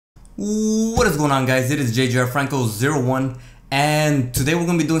What is going on, guys? It is JJR Franco01, and today we're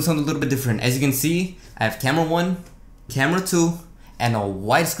going to be doing something a little bit different. As you can see, I have camera 1, camera 2, and a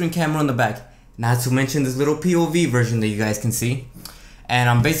widescreen camera on the back. Not to mention this little POV version that you guys can see. And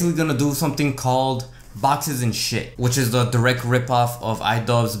I'm basically going to do something called Boxes and Shit, which is the direct ripoff of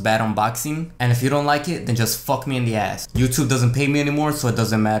iDubbbz's Bad Unboxing. And if you don't like it, then just fuck me in the ass. YouTube doesn't pay me anymore, so it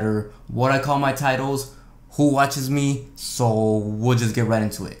doesn't matter what I call my titles, who watches me, so we'll just get right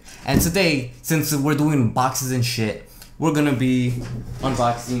into it. And today, since we're doing boxes and shit, we're gonna be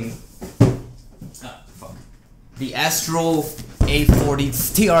unboxing the Astro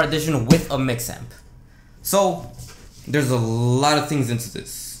A40 TR edition with a mix amp. So there's a lot of things into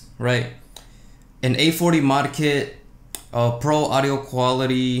this, right? An A40 mod kit, pro audio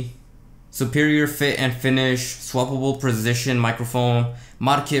quality, superior fit and finish, swappable precision microphone,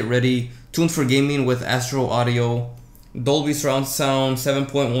 mod kit ready, tuned for gaming with Astro Audio, Dolby surround sound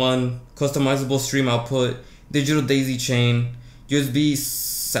 7.1, customizable stream output, digital daisy chain, USB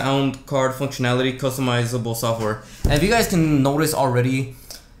sound card functionality, customizable software. And if you guys can notice already,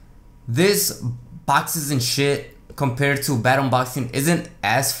 this boxes and shit compared to Bad Unboxing isn't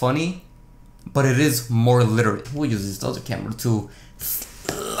as funny, but it is more literate. We'll use this other camera to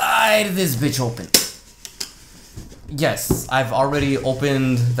slide this bitch open. Yes, I've already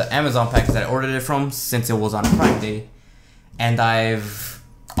opened the Amazon package that I ordered it from since it was on Prime Day. And I've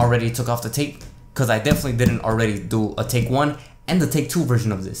already took off the tape because I definitely didn't already do a take 1 and the take 2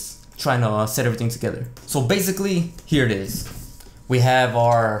 version of this, trying to set everything together. So basically, here it is. We have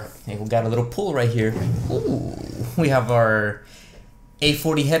our, hey, we got a little pull right here. Ooh, we have our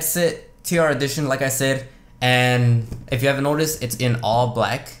A40 headset, TR edition, like I said. And if you haven't noticed, it's in all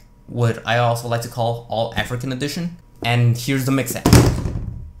black, what I also like to call all African edition. And here's the mix amp.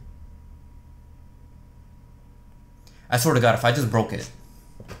 I swear to God, if I just broke it.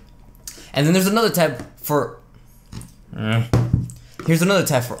 And then there's another tab for... Here's another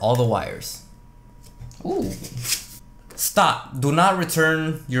tab for all the wires. Ooh. Stop. Do not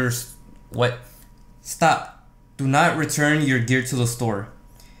return your... What? Stop. Do not return your gear to the store.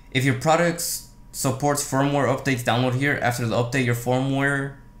 If your product supports firmware updates, download here. After the update, your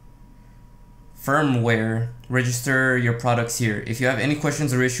firmware, register your products here. If you have any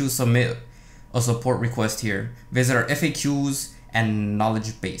questions or issues, submit a support request here. Visit our FAQs and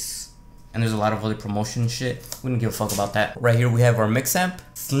knowledge base. And there's a lot of other promotion shit. We don't give a fuck about that. Right here we have our mix amp.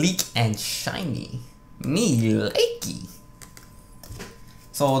 Sleek and shiny. Me likey.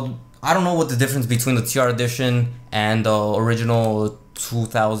 So I don't know what the difference between the TR edition and the original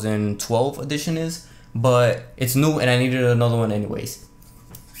 2012 edition is, but it's new and I needed another one anyways.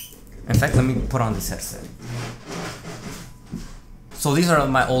 In fact, let me put on this headset. So these are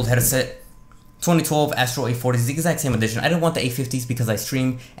my old headset. 2012 Astro A40 is the exact same edition. I didn't want the A50s because I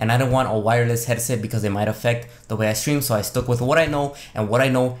stream, and I didn't want a wireless headset because it might affect the way I stream, so I stuck with what I know, and what I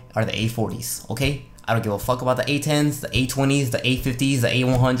know are the A40s, okay? I don't give a fuck about the A10s, the A20s, the A50s, the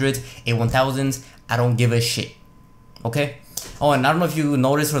A100s, A1000s. I don't give a shit, okay? Oh, and I don't know if you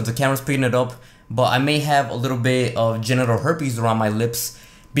noticed or the camera's picking it up, but I may have a little bit of genital herpes around my lips,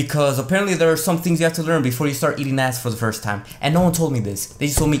 because apparently there are some things you have to learn before you start eating ass for the first time. And no one told me this. They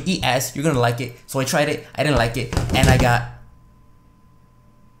just told me, eat ass, you're gonna like it. So I tried it, I didn't like it, and I got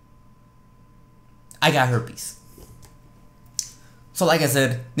herpes. So like I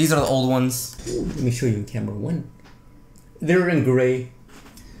said, these are the old ones. Ooh, let me show you in camera 1. They're in gray.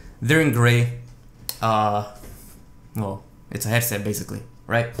 They're in gray. Well, it's a headset basically,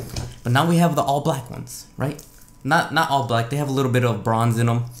 right? But now we have the all black ones, right? Not all black, they have a little bit of bronze in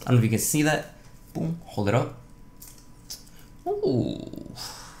them. I don't know if you can see that. Boom, hold it up. Ooh,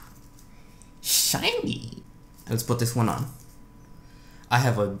 shiny. Let's put this one on. I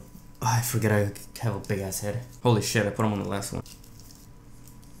have a, I forget I have a big ass head. Holy shit, I put them on the last one.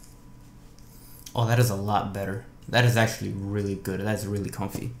 Oh, that is a lot better. That is actually really good. That's really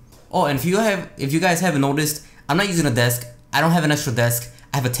comfy. Oh, and if you guys haven't noticed, I'm not using a desk. I don't have an extra desk.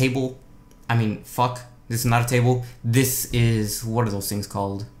 I have a table. I mean, fuck. This is not a table. This is, what are those things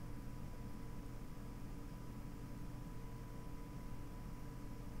called?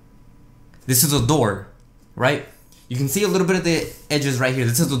 This is a door, right? You can see a little bit of the edges right here.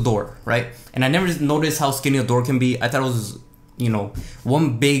 This is the door, right? And I never noticed how skinny a door can be. I thought it was, you know,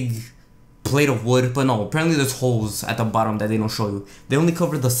 one big plate of wood, but no, apparently there's holes at the bottom that they don't show you. They only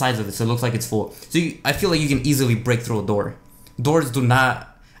cover the sides of it, so it looks like it's full. So I feel like you can easily break through a door. Doors do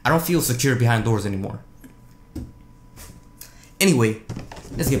not, I don't feel secure behind doors anymore. Anyway,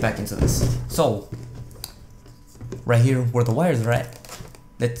 let's get back into this. So, right here where the wires are at,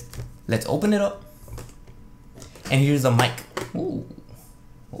 let's open it up. And here's the mic. Ooh.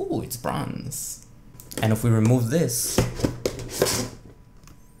 Oh, it's bronze. And if we remove this,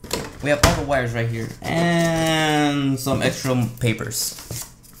 we have all the wires right here and some extra papers.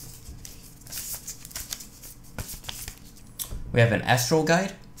 We have an Astro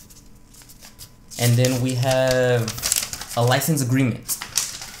guide, and then we have a license agreement.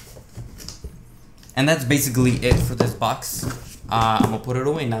 And that's basically it for this box. I'm gonna put it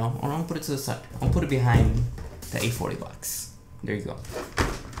away now, or I'm gonna put it to the side. I'm gonna put it behind the A40 box. There you go.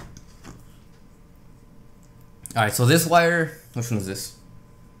 Alright, so this wire, which one is this?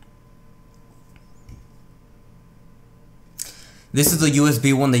 This is the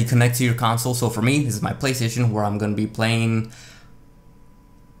USB one that you connect to your console. So for me, this is my PlayStation where I'm gonna be playing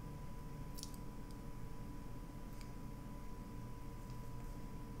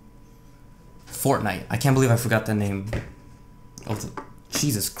Fortnite. I can't believe I forgot the name of the...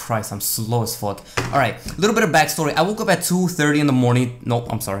 Jesus Christ, I'm slow as fuck. Alright, a little bit of backstory. I woke up at 2:30 in the morning.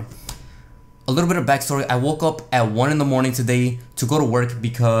 Nope, I'm sorry. A little bit of backstory. I woke up at 1 in the morning today to go to work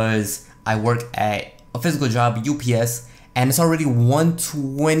because I work at a physical job, UPS, and it's already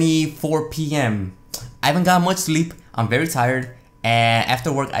 1:24 p.m. I haven't got much sleep. I'm very tired, and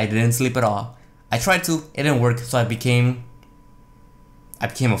after work, I didn't sleep at all. I tried to, it didn't work, so I became a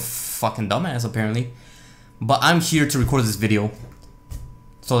fucking dumbass apparently. But I'm here to record this video,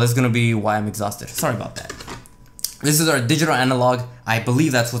 so that's gonna be why I'm exhausted. Sorry about that. This is our digital analog. I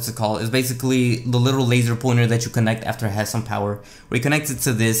believe that's what's it called. It's basically the little laser pointer that you connect after it has some power. We connect it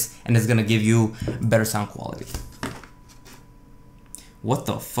to this, and it's gonna give you better sound quality. What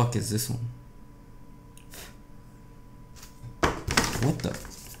the fuck is this one? What the?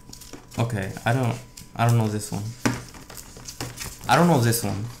 Okay, I don't know this one. I don't know this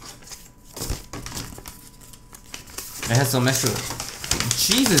one. It has some extra.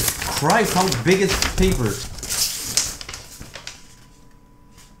 Jesus Christ, how big is paper?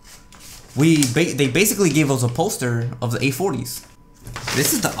 They basically gave us a poster of the A40s.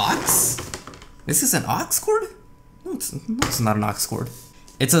 This is the aux? This is an aux cord? No, it's not an aux cord.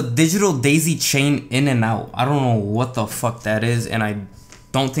 It's a digital daisy chain in and out. I don't know what the fuck that is, and I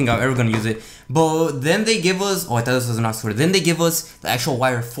don't think I'm ever gonna use it. But then they give us, oh, I thought this was an aux cord. Then they give us the actual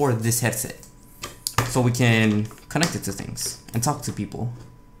wire for this headset, so we can connect it to things and talk to people.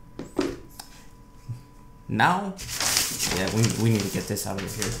 Now, yeah, we need to get this out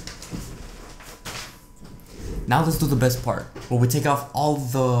of here. Now let's do the best part, where we take off all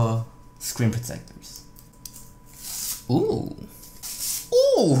the screen protectors. Ooh.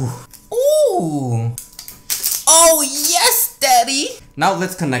 Ooh. Ooh. Oh yes, daddy. Now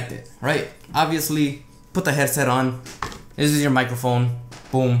let's connect it, right? Obviously, put the headset on. This is your microphone.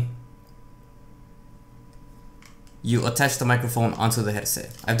 Boom. You attach the microphone onto the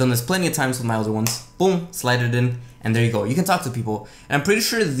headset. I've done this plenty of times with my other ones. Boom, slide it in, and there you go. You can talk to people. And I'm pretty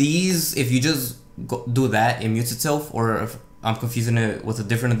sure these, if you just do that, it mutes itself, or if I'm confusing it with a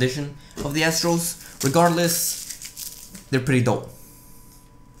different edition of the Astros. Regardless, they're pretty dope.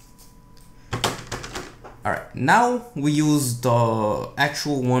 Alright, now we use the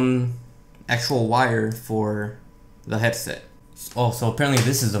actual wire for the headset. Oh, so apparently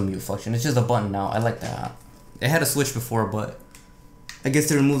this is the mute function. It's just a button now. I like that. It had a switch before, but I guess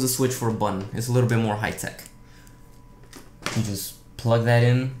they removed the switch for a button. It's a little bit more high tech. You just plug that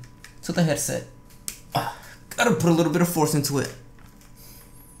in to the headset. Gotta put a little bit of force into it.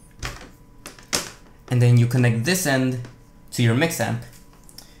 And then you connect this end to your mix amp,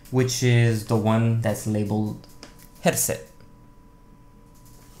 which is the one that's labeled headset.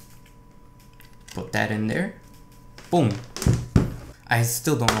 Put that in there. Boom. I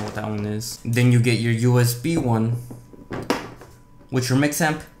still don't know what that one is. Then you get your USB one with your mix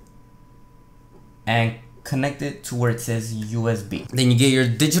amp and connect it to where it says USB. Then you get your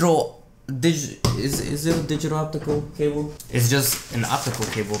digital. Is it a digital optical cable? It's just an optical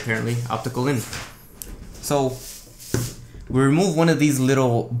cable apparently. Optical in. So we remove one of these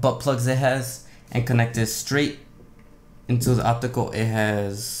little butt plugs it has and connect it straight into the optical. It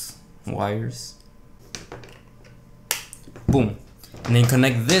has wires. Boom. And then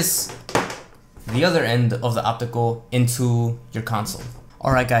connect this, the other end of the optical, into your console.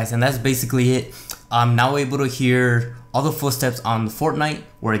 Alright guys, and that's basically it. I'm now able to hear all the footsteps on the Fortnite,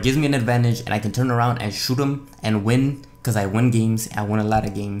 where it gives me an advantage and I can turn around and shoot them and win, because I win games. I win a lot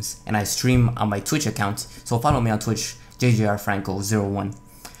of games, and I stream on my Twitch account. So follow me on Twitch, JJRFranco01.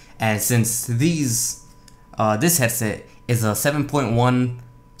 And since this headset is a 7.1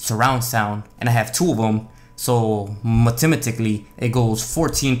 surround sound, and I have two of them, so mathematically it goes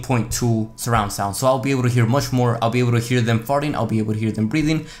 14.2 surround sound. So I'll be able to hear much more. I'll be able to hear them farting. I'll be able to hear them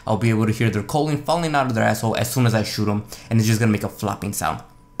breathing. I'll be able to hear their colon falling out of their asshole as soon as I shoot them, and it's just gonna make a flopping sound.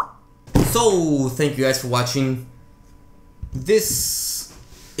 So, thank you guys for watching. This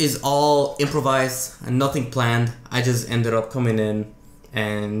is all improvised and nothing planned. I just ended up coming in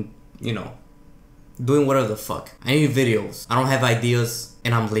and, you know, doing whatever the fuck. I need videos. I don't have ideas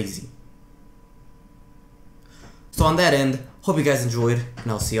and I'm lazy. So on that end, hope you guys enjoyed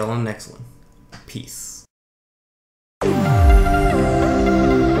and I'll see y'all on the next one. Peace.